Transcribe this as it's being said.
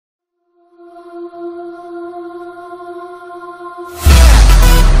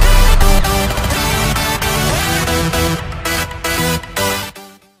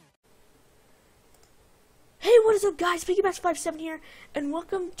guys, Piggyback57 here, and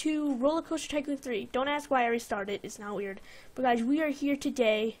welcome to Rollercoaster Tycoon 3. Don't ask why I restarted, it's not weird. But guys, we are here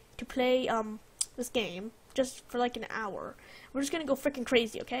today to play this game, just for like an hour. We're just gonna go freaking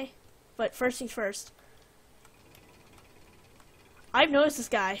crazy, okay? But first things first. I've noticed this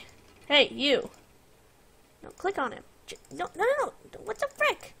guy. Hey, you. No, click on him. No, what the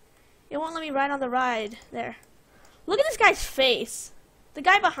frick? It won't let me ride on the ride. There. Look at this guy's face. The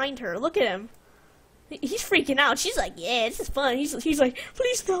guy behind her, look at him. He's freaking out. She's like, yeah, this is fun. He's like,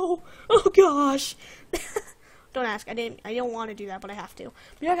 please no. Oh gosh. Don't ask. I don't want to do that, but I have to. But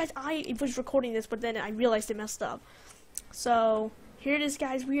yeah, guys, I was recording this, but then I realized it messed up. So here it is,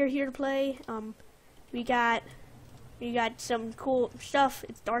 guys. We are here to play. We got some cool stuff.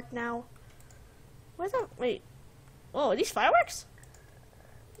 It's dark now. What's that? Wait. Oh, are these fireworks?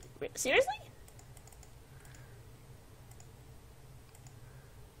 Wait, seriously?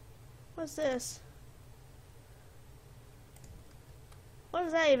 What's this? What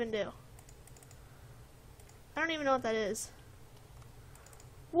does that even do? I don't even know what that is.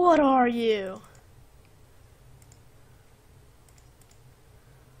 What are you?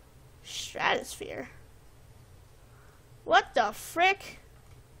 Stratosphere. What the frick?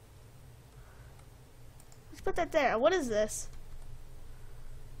 Let's put that there. What is this?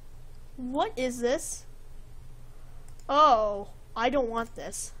 What is this? Oh, I don't want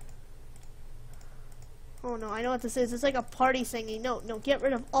this. Oh no, I know what this is. It's like a party thingy. No, get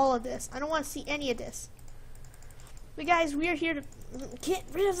rid of all of this. I don't want to see any of this. But guys, we are here to get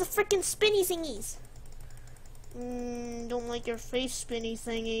rid of the freaking spinny thingies. Don't like your face spinny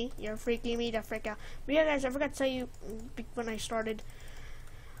thingy. You're freaking me the frick out. But yeah, guys, I forgot to tell you when I started.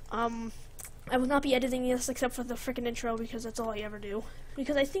 I will not be editing this except for the freaking intro because that's all I ever do.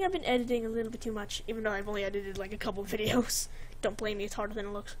 Because I think I've been editing a little bit too much, even though I've only edited like a couple videos. Don't blame me, it's harder than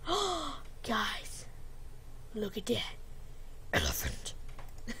it looks. Guys, look at that elephant.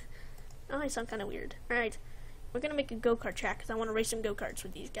 Oh, I sound kind of weird. Alright, we're gonna make a go-kart track because I want to race some go-karts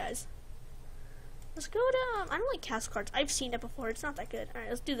with these guys. Let's go to, I don't like castle carts. I've seen it before, it's not that good. Alright,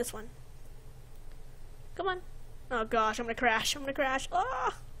 let's do this one. Come on. Oh gosh, I'm gonna crash.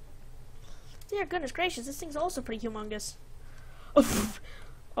 Ah! Dear goodness gracious, this thing's also pretty humongous.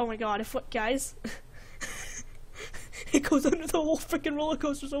 Oh my god, guys. It goes under the whole freaking roller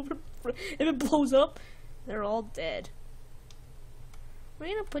coaster's over. If it blows up, they're all dead. We're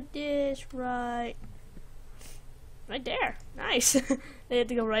gonna put this right there. Nice. They had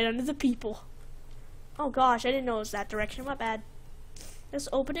to go right under the people. Oh gosh, I didn't know it was that direction. My bad. Let's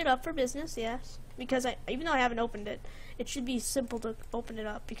open it up for business, yes. Because even though I haven't opened it, it should be simple to open it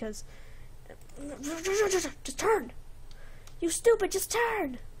up because. Just turn. You stupid, just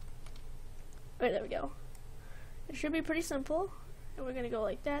turn. Alright, there we go. It should be pretty simple. And we're gonna go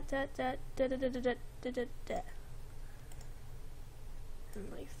like that. And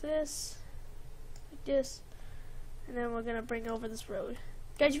like this. And then we're gonna bring over this road.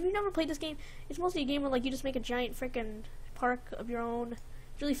 Guys, if you've never played this game, it's mostly a game where like you just make a giant freaking park of your own.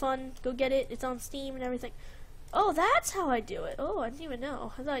 It's really fun. Go get it. It's on Steam and everything. Oh, that's how I do it. Oh, I didn't even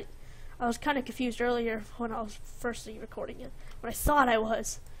know. I was kind of confused earlier when I was firstly recording it. When I thought I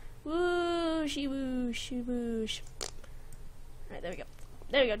was. Wooshy wooshy woosh. Alright, there we go.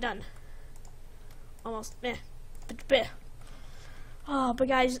 There we go, done. Almost. Meh. Oh, but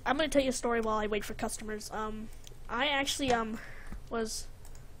guys, I'm gonna tell you a story while I wait for customers. I actually was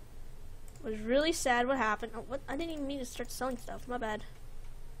really sad what happened. Oh, what? I didn't even mean to start selling stuff. My bad.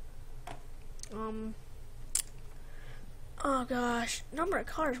 Oh gosh, number of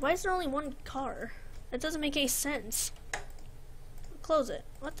cars. Why is there only one car? That doesn't make any sense. Close it.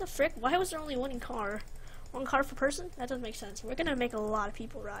 What the frick? Why was there only one car? One car per person? That doesn't make sense. We're gonna make a lot of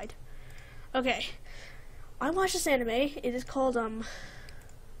people ride. Okay. I watched this anime. It is called I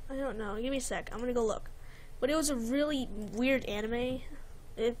don't know. Give me a sec. I'm gonna go look. But it was a really weird anime.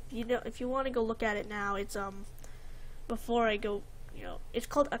 If you want to go look at it now, it's before I go, it's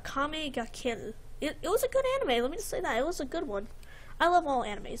called Akame ga Kill. It was a good anime, let me just say that. It was a good one. I love all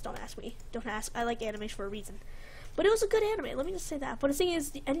animes, don't ask me. Don't ask. I like animes for a reason. But it was a good anime, let me just say that. But the thing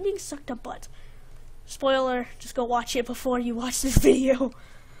is, the ending sucked a butt. Spoiler, just go watch it before you watch this video.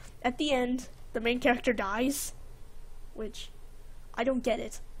 At the end, the main character dies. Which, I don't get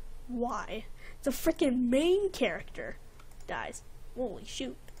it. Why? The freaking main character dies. Holy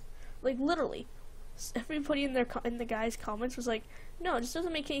shoot. Like, literally. Everybody in the guy's comments was like, no, this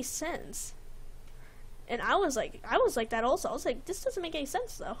doesn't make any sense. And I was like that also. I was like, this doesn't make any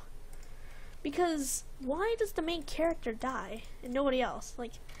sense though. Because why does the main character die and nobody else?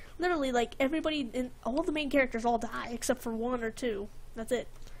 Like, literally, like, everybody, all the main characters all die except for one or two. That's it.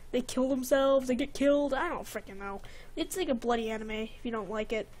 They kill themselves, they get killed. I don't freaking know. It's like a bloody anime if you don't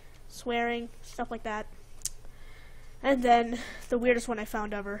like it. Swearing, stuff like that. And then the weirdest one I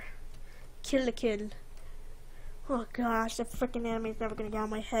found ever. Kill la Kill. Oh gosh, that freaking anime is never gonna get out of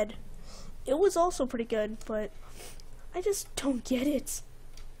my head. It was also pretty good, but I just don't get it.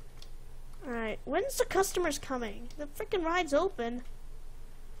 Alright, when's the customers coming? The freaking ride's open.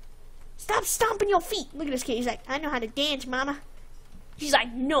 Stop stomping your feet! Look at this kid, he's like, I know how to dance, mama. She's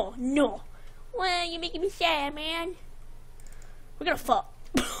like, no, no. Well, you're making me sad, man. We're gonna fuck.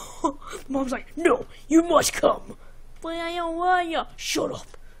 Mom's like, no, you must come. Well, I don't want ya. Shut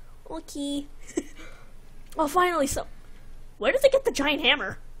up. Okay. Oh, finally, so. Where did they get the giant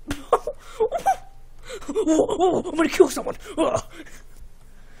hammer? Whoa, I'm gonna kill someone.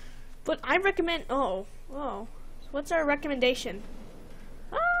 But I recommend. Oh. What's our recommendation?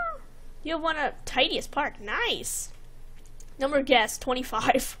 You have one of tidiest park. Nice. Number of guests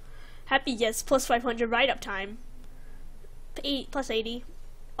 25. Happy guests plus 500. Ride up time. 8 plus 80.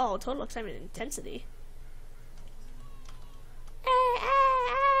 Oh, total excitement intensity.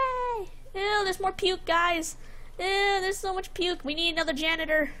 Hey. Ew, there's more puke, guys. Ew, there's so much puke. We need another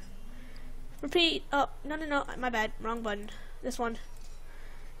janitor. Repeat. Oh, no. My bad. Wrong button. This one.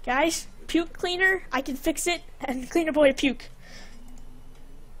 Guys, puke cleaner. I can fix it and clean up away puke.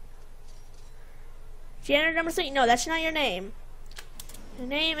 Janitor number 3. No, that's not your name. Your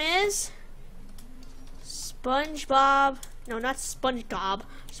name is SpongeBob. No, not SpongeBob.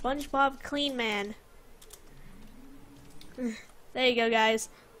 SpongeBob Clean Man. There you go, guys.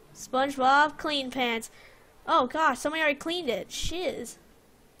 SpongeBob Clean Pants. Oh gosh, somebody already cleaned it. Shiz.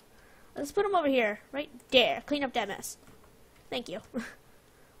 Let's put him over here, right there. Clean up that mess. Thank you.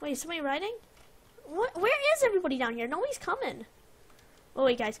 Wait, is somebody riding? What? Where is everybody down here? Nobody's coming. Oh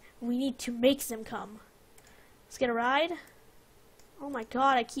wait, guys, we need to make them come. Let's get a ride. Oh my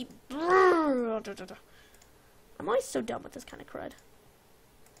god, I keep. I'm always so dumb with this kind of crud.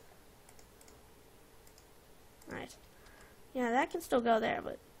 Alright. Yeah, that can still go there,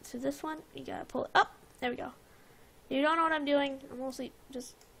 but to this one, you gotta pull it up. There we go. You don't know what I'm doing. I'm mostly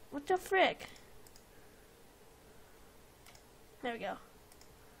just. What the frick? There we go.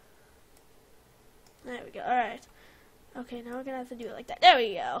 There we go. Alright. Okay, now we're gonna have to do it like that. There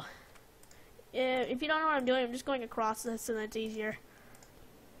we go. If you don't know what I'm doing, I'm just going across this so that's easier.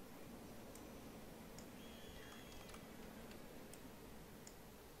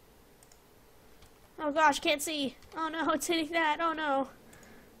 Oh gosh, can't see. Oh no, it's hitting that. Oh no.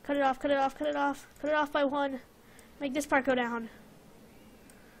 Cut it off, cut it off, cut it off. Cut it off by 1. Make this part go down.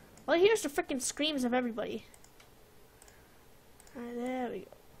 Well, here's the freaking screams of everybody. Alright, there we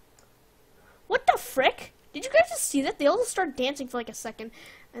go. What the frick? Did you guys just see that? They all just started dancing for like a second,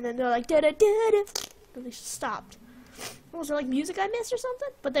 and then they're like da da da da, and they stopped. Was there like music I missed or something?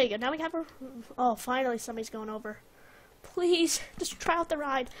 But there you go. Now we have her. Oh, finally somebody's going over. Please, just try out the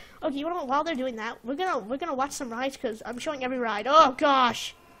ride. Okay, you know what? While they're doing that, we're gonna watch some rides because I'm showing every ride. Oh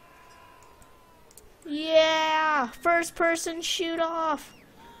gosh. Yeah, first person shoot off.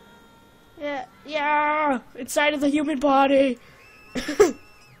 Yeah, inside of the human body.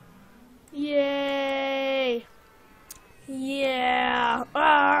 Yay! Yeah!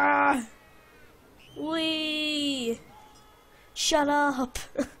 Ah! Wee! Shut up!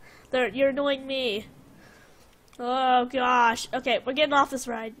 You're annoying me. Oh gosh. Okay, we're getting off this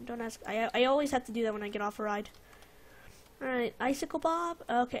ride. Don't ask. I always have to do that when I get off a ride. Alright, Icicle Bob.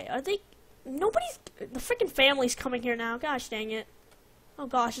 Okay, I think nobody's. The freaking family's coming here now. Gosh dang it. Oh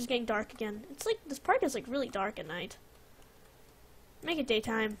gosh, it's getting dark again. It's like this park is like really dark at night. Make it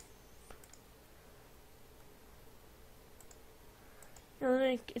daytime.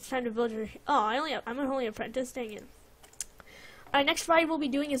 It's time to build your. Oh, I'm only an apprentice. Dang it. Alright, next ride we'll be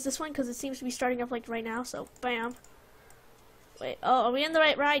doing is this one because it seems to be starting up like right now. So, bam. Wait. Oh, are we in the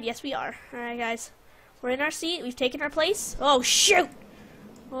right ride? Yes, we are. Alright, guys. We're in our seat. We've taken our place. Oh, shoot!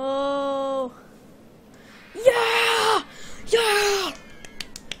 Oh. Yeah! Yeah!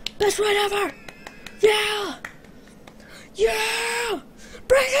 Best ride ever! Yeah! Yeah!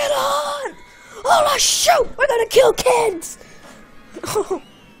 Bring it on! Oh, shoot! We're gonna kill kids!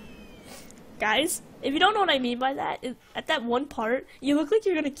 Guys, if you don't know what I mean by that, at that one part, you look like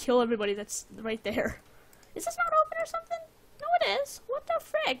you're gonna kill everybody that's right there. Is this not open or something? No, it is. What the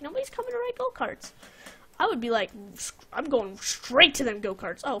frick? Nobody's coming to ride go-karts. I would be like, I'm going straight to them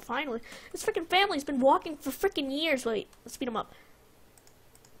go-karts. Oh, finally. This freaking family's been walking for freaking years. Wait, let's speed them up.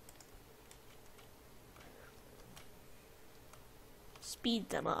 Speed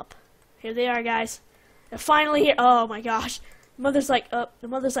them up. Here they are, guys. They're finally here. Oh my gosh. The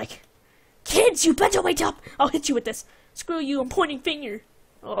mother's like, kids, you better wait up. I'll hit you with this. Screw you, I'm pointing finger.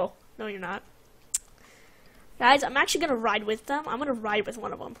 Oh, no you're not. Guys, I'm actually gonna ride with them. I'm gonna ride with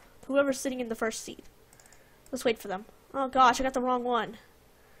one of them. Whoever's sitting in the first seat. Let's wait for them. Oh gosh, I got the wrong one.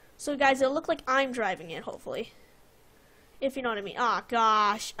 So guys, it'll look like I'm driving it, hopefully. If you know what I mean. Oh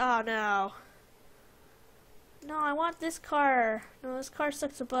gosh. Oh no. No, I want this car. No, this car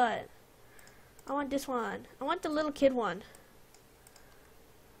sucks a butt. I want this one. I want the little kid one.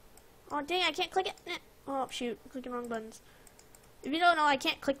 Oh dang, I can't click it. Oh shoot, I'm clicking wrong buttons. If you don't know, I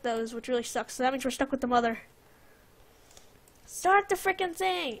can't click those, which really sucks. So that means we're stuck with the mother. Start the frickin'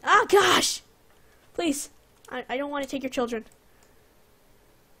 thing! Oh gosh! Please, I don't want to take your children.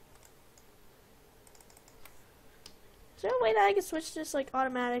 Is there a way that I can switch this like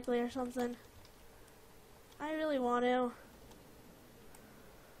automatically or something? I really want to.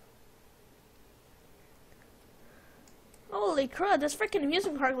 Holy crud, this freaking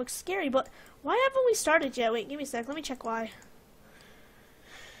amusement park looks scary, but why haven't we started yet? Wait, give me a sec, let me check why.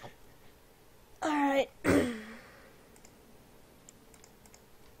 Alright.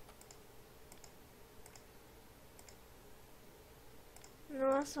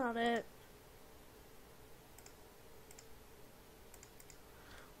 No, that's not it.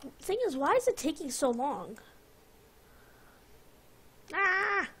 The thing is, why is it taking so long?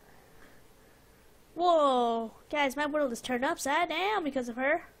 Ah! Whoa! Guys, my world is turned upside down because of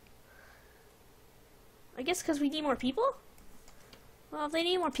her. I guess because we need more people? Well, if they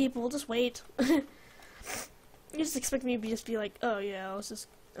need more people, we'll just wait. You just expect me to just be like, oh yeah, let's just...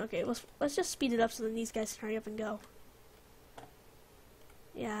 Okay, let's just speed it up so then these guys can hurry up and go.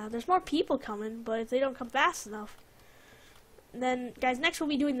 Yeah, there's more people coming, but if they don't come fast enough. And then, guys, next we'll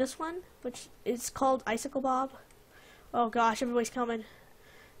be doing this one, which is called Icicle Bob. Oh gosh, everybody's coming.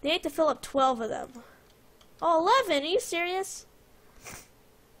 They had to fill up 12 of them. Oh, 11? Are you serious?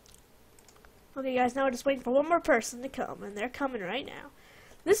 Okay, guys, now we're just waiting for one more person to come, and they're coming right now.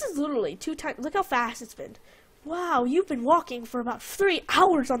 This is literally 2 times. Look how fast it's been. Wow, you've been walking for about 3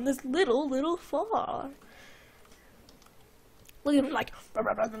 hours on this little farm. Look at him like.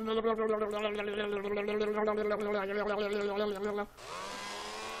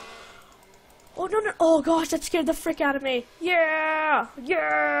 Oh no no! Oh gosh, that scared the frick out of me. Yeah,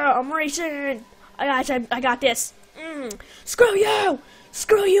 yeah, I'm racing. I got this. Screw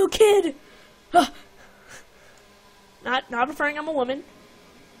you, kid. Not referring I'm a woman.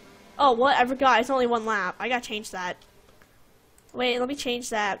 Oh, what? I forgot. It's only 1 lap. I gotta change that. Wait, let me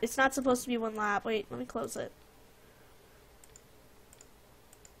change that. It's not supposed to be 1 lap. Wait, let me close it.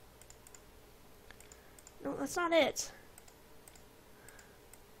 No, that's not it.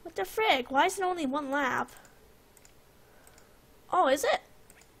 What the frick? Why is it only 1 lap? Oh, is it?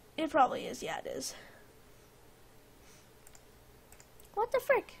 It probably is. Yeah, it is. What the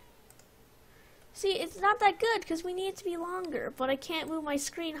frick? See, it's not that good because we need it to be longer, but I can't move my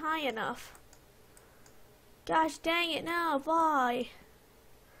screen high enough. Gosh dang it, no, bye.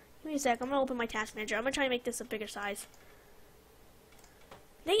 Give me a sec, I'm gonna open my task manager. I'm gonna try to make this a bigger size.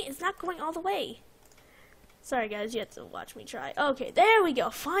 Dang it, it's not going all the way. Sorry guys, you have to watch me try. Okay, there we go.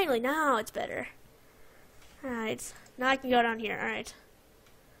 Finally, now it's better. Alright, now I can go down here. Alright.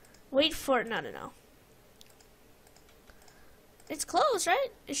 Wait for it. No. It's closed, right?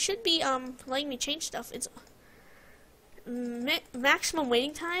 It should be letting me change stuff. It's maximum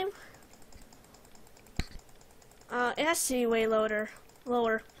waiting time. It has to be way lower.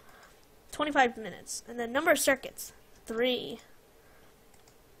 25 minutes. And then number of circuits, 3.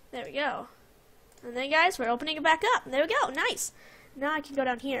 There we go. And then, guys, we're opening it back up. There we go. Nice. Now I can go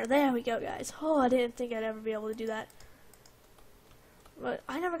down here. There we go, guys. Oh, I didn't think I'd ever be able to do that. But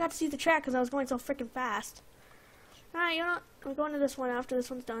I never got to see the track because I was going so freaking fast. Alright, you know what? I'm going to this one after this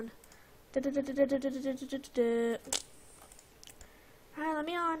one's done. Alright, let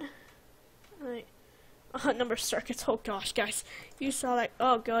me on. Alright. Number of circuits. Oh, gosh, guys. You saw that.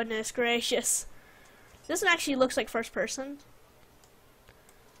 Oh, goodness gracious. This one actually looks like first person.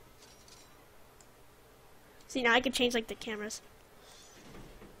 See, now I can change, like, the cameras.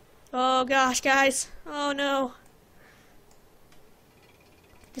 Oh, gosh, guys. Oh, no.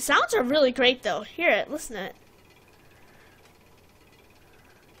 The sounds are really great, though. Hear it. Listen to it.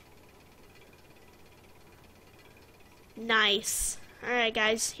 Nice. Alright,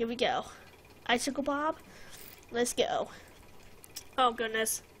 guys. Here we go. Icicle Bob. Let's go. Oh,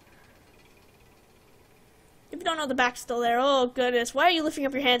 goodness. If you don't know, the back's still there. Oh, goodness. Why are you lifting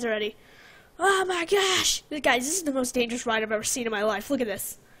up your hands already? Oh my gosh! Guys, this is the most dangerous ride I've ever seen in my life. Look at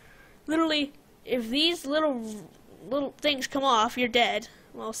this. Literally, if these little things come off, you're dead.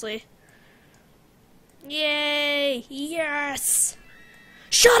 Mostly. Yay! Yes!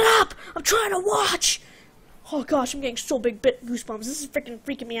 Shut up! I'm trying to watch! Oh gosh, I'm getting so big bit goosebumps. This is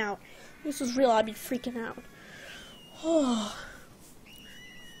freaking me out. If this was real, I'd be freaking out. Oh.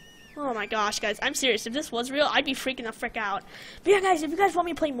 Oh my gosh, guys, I'm serious. If this was real, I'd be freaking the frick out. But yeah, guys, if you guys want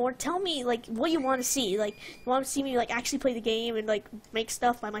me to play more, tell me, like, what you want to see. Like, you want to see me, like, actually play the game and, like, make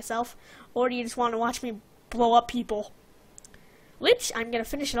stuff by myself? Or do you just want to watch me blow up people? Which, I'm going to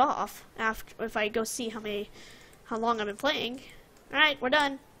finish it off after, if I go see how long I've been playing. Alright, we're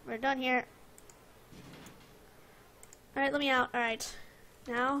done. We're done here. Alright, let me out. Alright.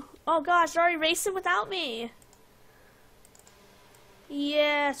 Now, oh gosh, they're already racing without me.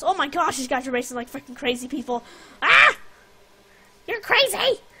 Yes. Oh my gosh, these guys are racing like freaking crazy people. Ah! You're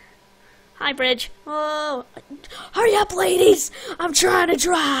crazy! Hi, Bridge. Oh. Hurry up, ladies! I'm trying to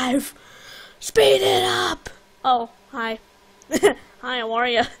drive! Speed it up! Oh, hi. Hi, how are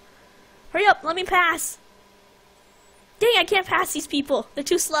ya? Hurry up, let me pass! Dang, I can't pass these people. They're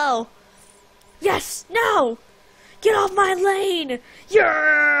too slow. Yes! No! Get off my lane!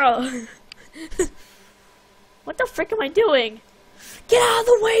 Yeah! What the frick am I doing? Get out of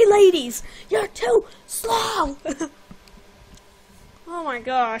the way, ladies! You're too slow! Oh my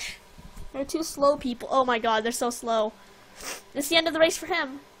gosh. They're too slow, people. Oh my god, they're so slow. It's the end of the race for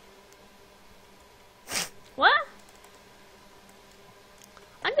him. What?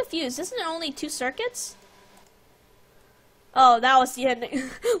 I'm confused. Isn't there only 2 circuits? Oh, that was the ending.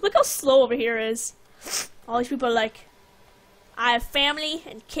 Look how slow over here is. All these people are like, I have family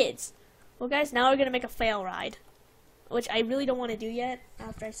and kids. Well, guys, now we're going to make a fail ride. Which I really don't want to do yet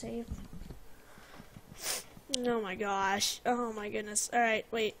after I save. Oh my gosh. Oh my goodness. Alright,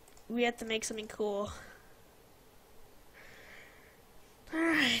 wait. We have to make something cool.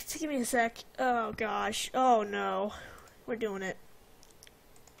 Alright, give me a sec. Oh gosh. Oh no. We're doing it.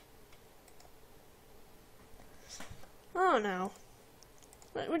 Oh no.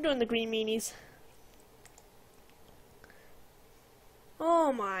 We're doing the green meanies.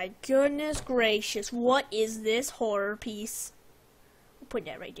 Oh my goodness gracious. What is this horror piece? I'll put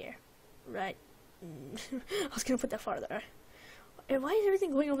that right there. Right. I was gonna put that farther. And why is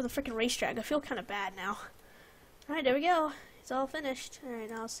everything going over the freaking racetrack? I feel kind of bad now. Alright, there we go. It's all finished. Alright,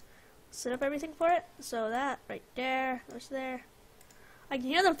 now let's set up everything for it. So that right there, that's there. I can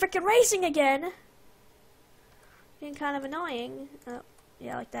hear them freaking racing again. Being kind of annoying.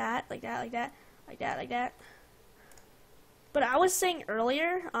 Yeah, like that, like that, like that, like that, like that. But I was saying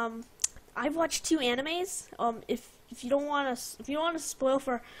earlier, I've watched 2 animes. If you don't want to spoil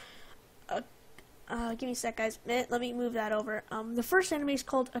for, give me a sec, guys. Let me move that over. The first anime is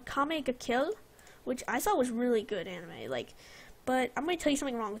called Akame ga Kill, which I thought was really good anime. Like, but I'm gonna tell you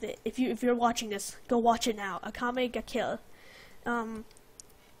something wrong with it. If you're watching this, go watch it now. Akame ga Kill.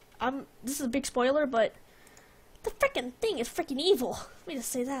 This is a big spoiler, but the freaking thing is freaking evil. Let me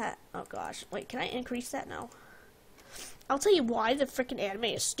just say that. Oh gosh, wait, can I increase that now? I'll tell you why the freaking anime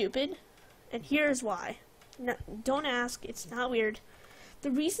is stupid, and here's why. No, don't ask, it's not weird.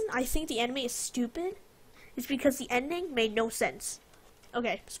 The reason I think the anime is stupid is because the ending made no sense.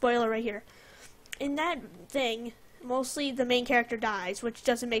 Okay, spoiler right here. In that thing, mostly the main character dies, which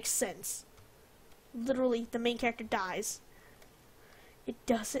doesn't make sense. Literally, the main character dies. It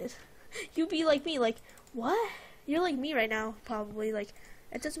doesn't. You'd be like me, like, what? You're like me right now, probably, like,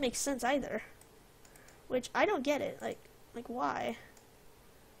 it doesn't make sense either. Which, I don't get it, like why?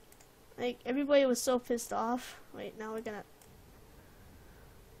 Like, everybody was so pissed off. Wait, now we're gonna...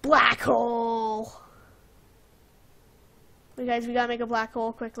 Black hole! Wait, guys, we gotta make a black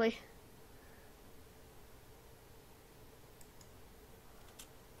hole quickly.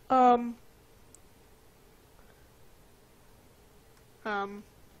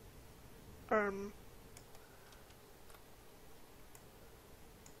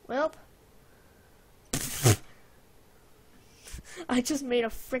 Welp. I just made a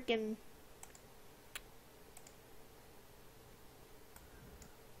frickin'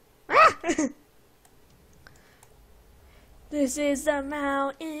 This is the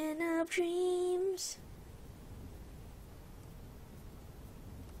mountain of dreams.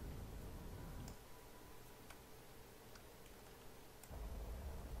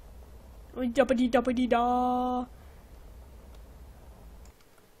 Duppity-duppity-da.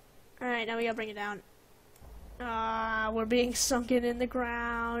 Alright, now we gotta bring it down. We're being sunken in the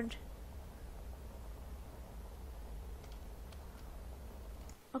ground.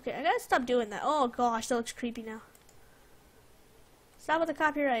 Okay, I gotta stop doing that. Oh gosh, that looks creepy now. Stop with the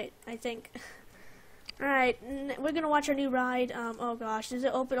copyright, I think. Alright, we're gonna watch our new ride. Oh gosh, is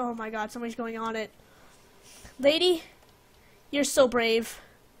it open? Oh my god, somebody's going on it. Lady, you're so brave.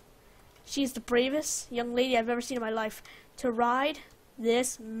 She's the bravest young lady I've ever seen in my life to ride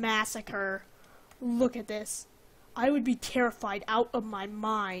this massacre. Look at this. I would be terrified out of my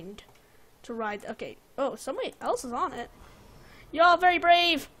mind to ride. Okay. Oh, somebody else is on it. Y'all very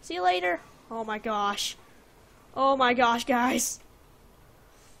brave. See you later. Oh my gosh. Oh my gosh, guys.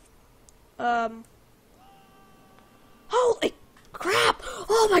 Holy crap!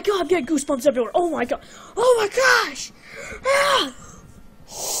 Oh my god, I'm getting goosebumps everywhere. Oh my god. Oh my gosh! Ah!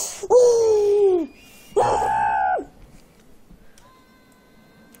 Ooh! Ah!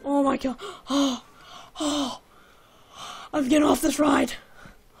 Oh my god. Oh. Oh. I'm getting off this ride.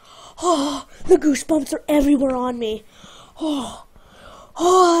 Oh, the goosebumps are everywhere on me. Oh.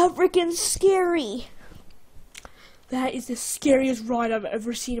 Oh, freaking scary. That is the scariest ride I've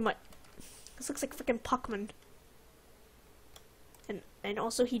ever seen in my... This looks like freaking Puckman. And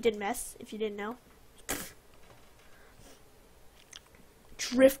also he did mess, if you didn't know.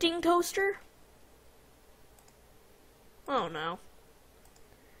 Drifting coaster? Oh no.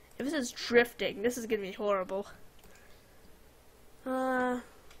 If this is drifting, this is gonna be horrible. I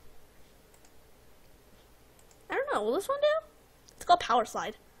don't know, will this one do? It's called Power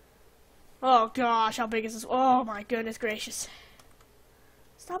Slide. Oh gosh, how big is this? Oh my goodness gracious.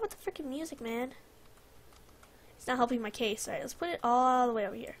 Stop with the freaking music, man. It's not helping my case. Alright, let's put it all the way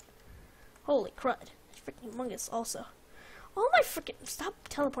over here. Holy crud. It's freaking humongous also. All my freaking... Stop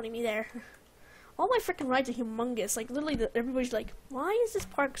teleporting me there. All my freaking rides are humongous. Like, literally, everybody's like, why is this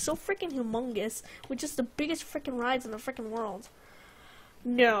park so freaking humongous with just the biggest freaking rides in the freaking world?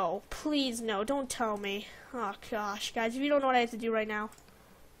 No. Please, no. Don't tell me. Oh, gosh. Guys, if you don't know what I have to do right now,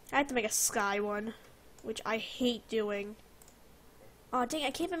 I have to make a sky one, which I hate doing. Oh, dang,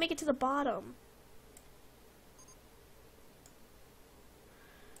 I can't even make it to the bottom.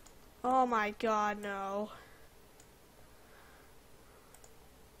 Oh my god, no.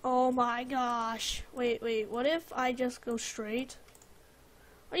 Oh my gosh. Wait, what if I just go straight?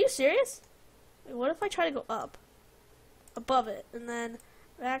 Are you serious? Wait, what if I try to go up? Above it, and then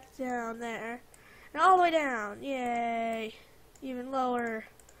back down there. And all the way down. Yay. Even lower.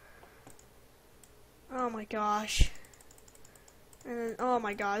 Oh my gosh. And then, oh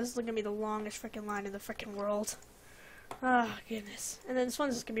my god, this is gonna be the longest freaking line in the freaking world. Oh, goodness. And then this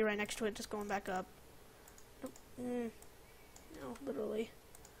one's just gonna be right next to it, just going back up. Nope. No, literally.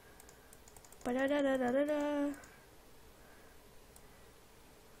 Ba-da-da-da-da-da-da.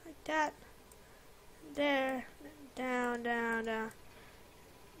 Like that. There. Down, down, down.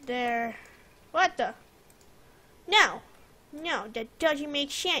 There. What the? No. No, that doesn't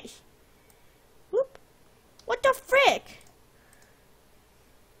make sense. Whoop. What the frick?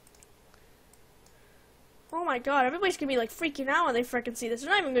 Oh my god, everybody's gonna be like freaking out when they freaking see this. They're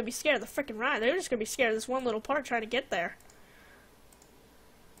not even gonna be scared of the freaking ride. They're just gonna be scared of this one little part trying to get there.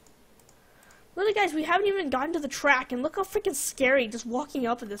 Literally, guys, we haven't even gotten to the track, and look how freaking scary just walking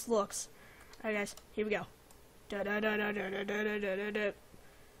up this looks. Alright, guys, here we go. There we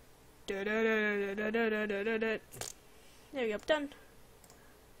go, done.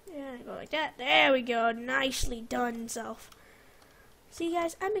 Yeah, go like that. There we go, nicely done, self. See,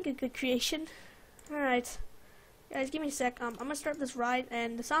 guys, I make a good creation. Alright, guys, give me a sec. I'm gonna start this ride,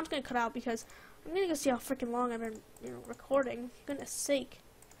 and the sound's gonna cut out because I'm gonna go see how freaking long I've been, recording. Goodness sake,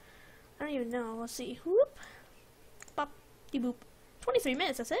 I don't even know. Let's see. Whoop, bop, de boop. 23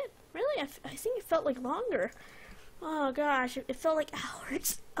 minutes. That's it. Really? I think it felt like longer. Oh gosh, it felt like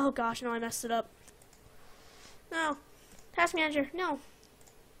hours. Oh gosh, no, I messed it up. No, task manager, no.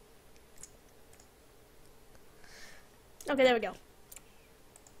 Okay, there we go.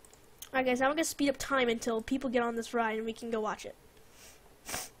 Alright guys, now we're going to speed up time until people get on this ride and we can go watch it.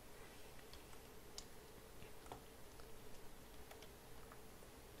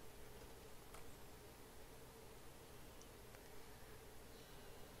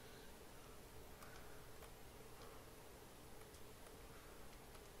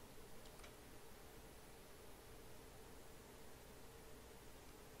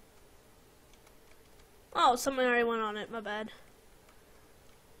 Oh, someone already went on it, my bad.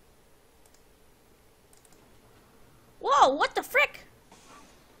 Whoa, what the frick?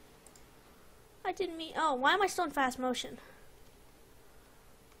 I didn't mean... Oh, why am I still in fast motion?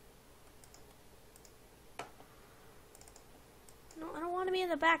 No, I don't want to be in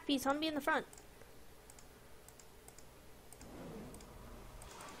the back piece. I want to be in the front.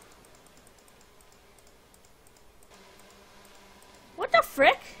 What the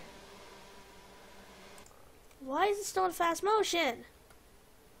frick? Why is it still in fast motion?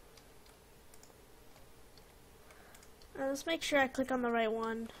 Let's make sure I click on the right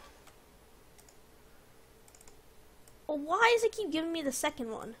one. Well, why does it keep giving me the second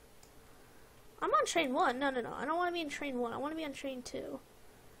one? I'm on train 1. No. I don't want to be in train 1. I want to be on train 2.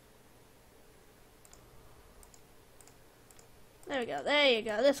 There we go. There you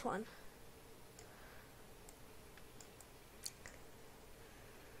go. This one.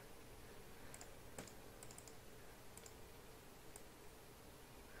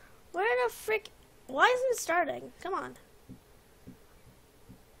 Where the frick? Why isn't it starting? Come on.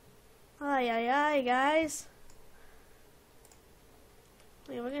 Ay, ay, ay, guys.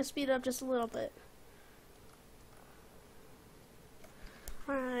 Okay, we're gonna speed it up just a little bit.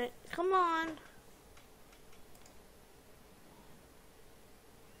 Alright, come on.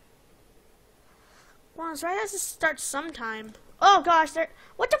 Come on, so it has to start sometime. Oh gosh,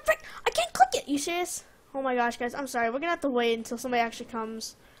 what the frick? I can't click it! You serious? Oh my gosh, guys, I'm sorry. We're gonna have to wait until somebody actually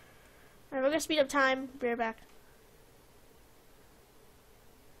comes. Alright, we're gonna speed up time. Be right back.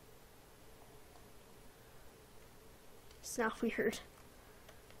 It's not weird.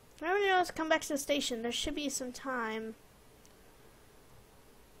 Whenever you know to come back to the station, there should be some time.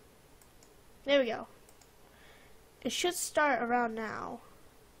 There we go. It should start around now.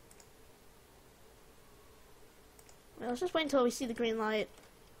 Well, let's just wait until we see the green light.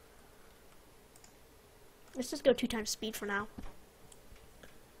 Let's just go 2 times speed for now.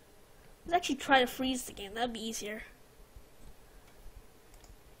 Let's actually try to freeze the game. That'd be easier.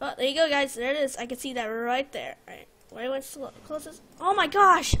 Oh, there you go, guys. There it is. I can see that right there. Alright. Wait, what's closest? Oh my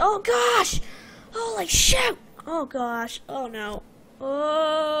gosh! Oh gosh! Holy shit! Oh gosh! Oh no!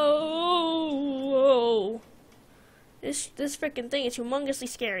 Oh! This freaking thing is humongously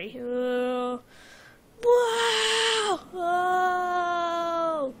scary. Whoa! Whoa!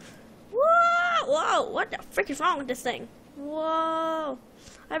 Whoa! Whoa! What the frick is wrong with this thing? Whoa!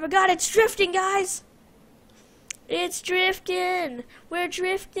 I forgot it's drifting, guys! It's drifting! We're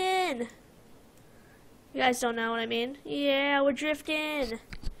drifting! You guys don't know what I mean? Yeah, we're drifting!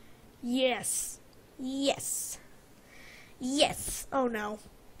 Yes! Yes! Yes! Oh no.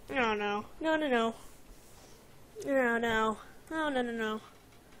 Oh no. No, no, no. No, no. Oh, no, no, no.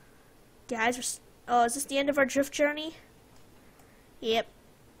 Guys, oh, is this the end of our drift journey? Yep.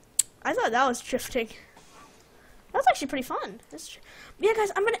 I thought that was drifting. That was actually pretty fun. Yeah,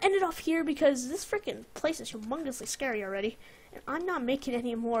 guys, I'm going to end it off here because this freaking place is humongously scary already. And I'm not making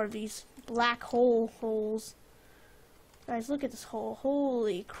any more of these black holes. Guys, look at this hole.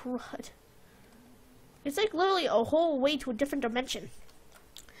 Holy crud. It's like literally a whole way to a different dimension.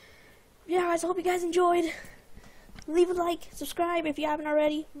 Yeah, guys, I hope you guys enjoyed. Leave a like, subscribe if you haven't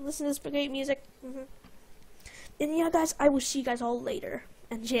already. Listen to this great music. And yeah, guys, I will see you guys all later.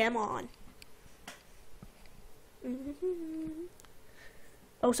 And jam on.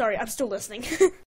 Oh, sorry, I'm still listening.